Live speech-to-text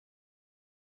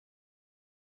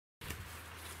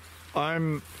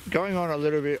I'm going on a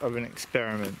little bit of an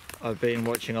experiment. I've been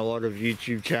watching a lot of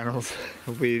YouTube channels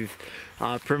with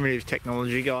primitive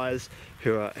technology guys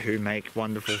who make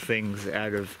wonderful things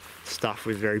out of stuff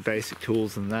with very basic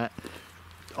tools and that.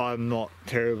 I'm not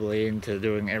terribly into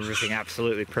doing everything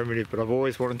absolutely primitive, but I've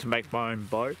always wanted to make my own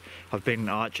bow. I've been an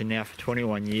archer now for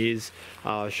 21 years.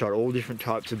 I've shot all different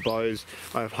types of bows.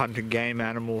 I've hunted game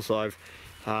animals. I've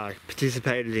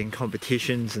participated in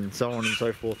competitions and so on and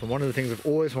so forth. And one of the things I've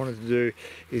always wanted to do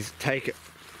is take,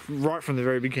 right from the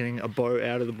very beginning, a bow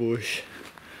out of the bush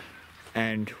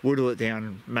and whittle it down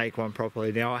and make one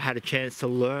properly. Now, I had a chance to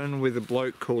learn with a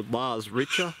bloke called Lars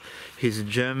Ritcher. He's a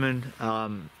German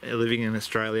living in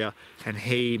Australia, and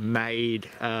he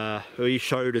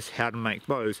showed us how to make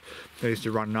bows. He used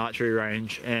to run an archery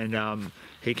range, and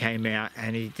he came out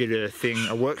and he did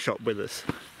a workshop with us,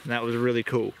 and that was really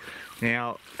cool.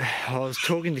 Now, I was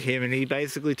talking to him and he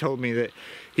basically told me that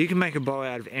you can make a bow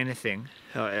out of anything,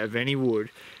 of any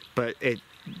wood, but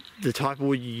the type of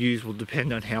wood you use will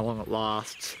depend on how long it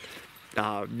lasts,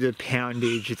 the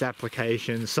poundage, its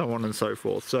application, so on and so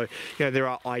forth. So, you know, there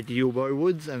are ideal bow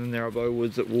woods and then there are bow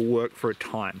woods that will work for a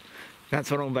time. That's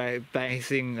what I'm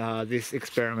basing this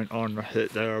experiment on,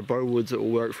 that there are bow woods that will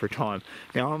work for a time.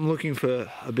 Now, I'm looking for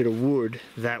a bit of wood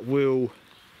that will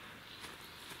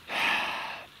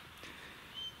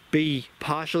be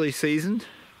partially seasoned,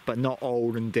 but not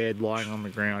old and dead lying on the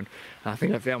ground. I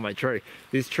think I found my tree.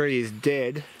 This tree is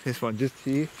dead. This one just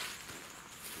here.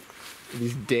 It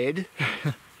is dead.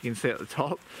 You can see at the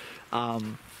top.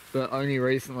 But only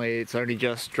recently, it's only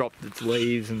just dropped its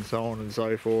leaves and so on and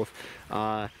so forth.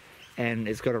 And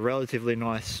it's got a relatively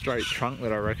nice straight trunk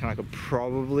that I reckon I could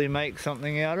probably make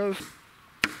something out of.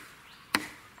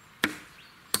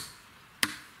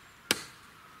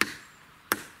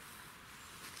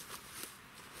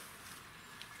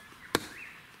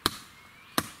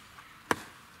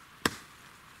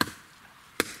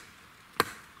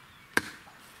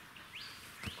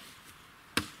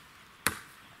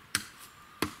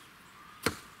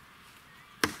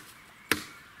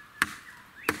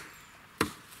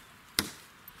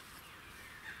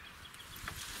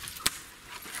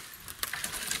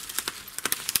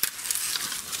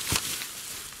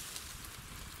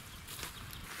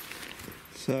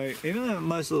 So even though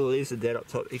most of the leaves are dead up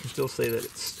top, you can still see that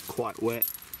it's quite wet.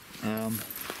 And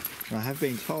I have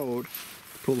been told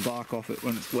to pull the bark off it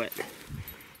when it's wet.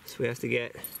 So we have to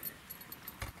get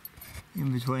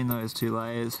in between those two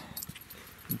layers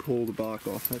and pull the bark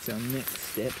off. That's our next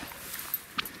step.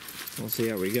 We'll see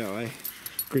how we go, eh?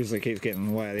 Grizzly keeps getting in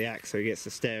the way of the axe, so he gets to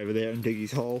stay over there and dig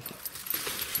his hole.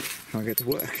 I'll get to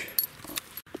work.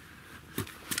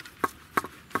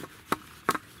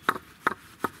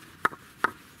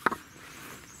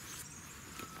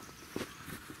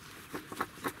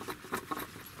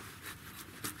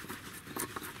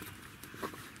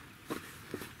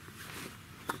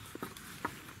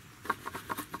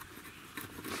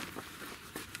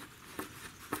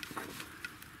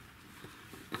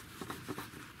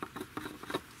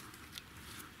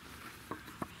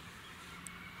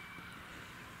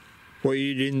 What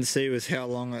you didn't see was how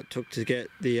long it took to get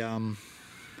the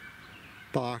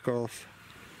bark off.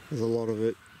 There's a lot of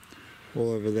it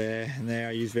all over there, and there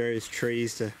I use various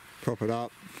trees to prop it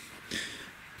up.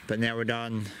 But now we're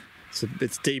done. So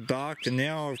it's debarked, and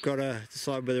now I've got to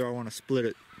decide whether I want to split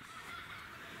it.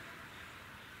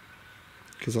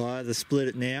 Because I either split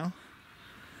it now,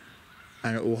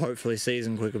 and it will hopefully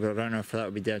season quicker, but I don't know if that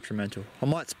would be detrimental. I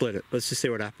might split it. Let's just see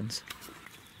what happens.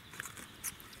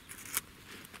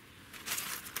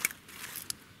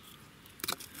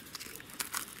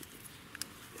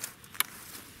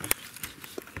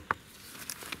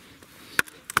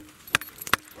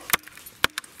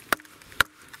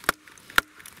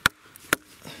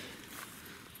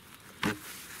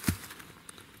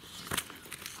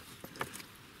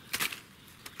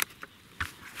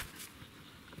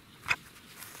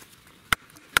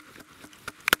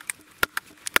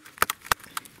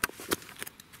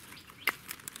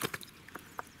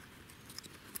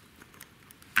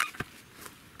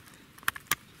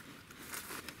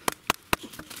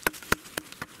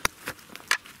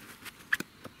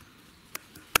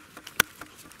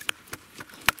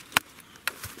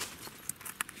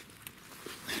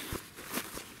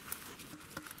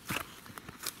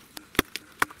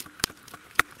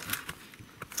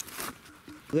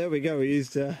 There we go, we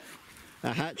used a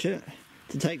hatchet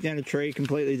to take down a tree,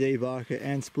 completely debark it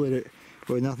and split it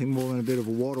with nothing more than a bit of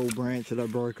a wattle branch that I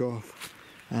broke off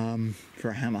for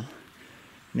a hammer.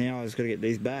 Now I just got to get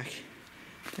these back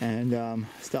and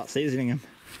start seasoning them,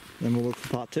 then we'll look for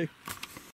part 2.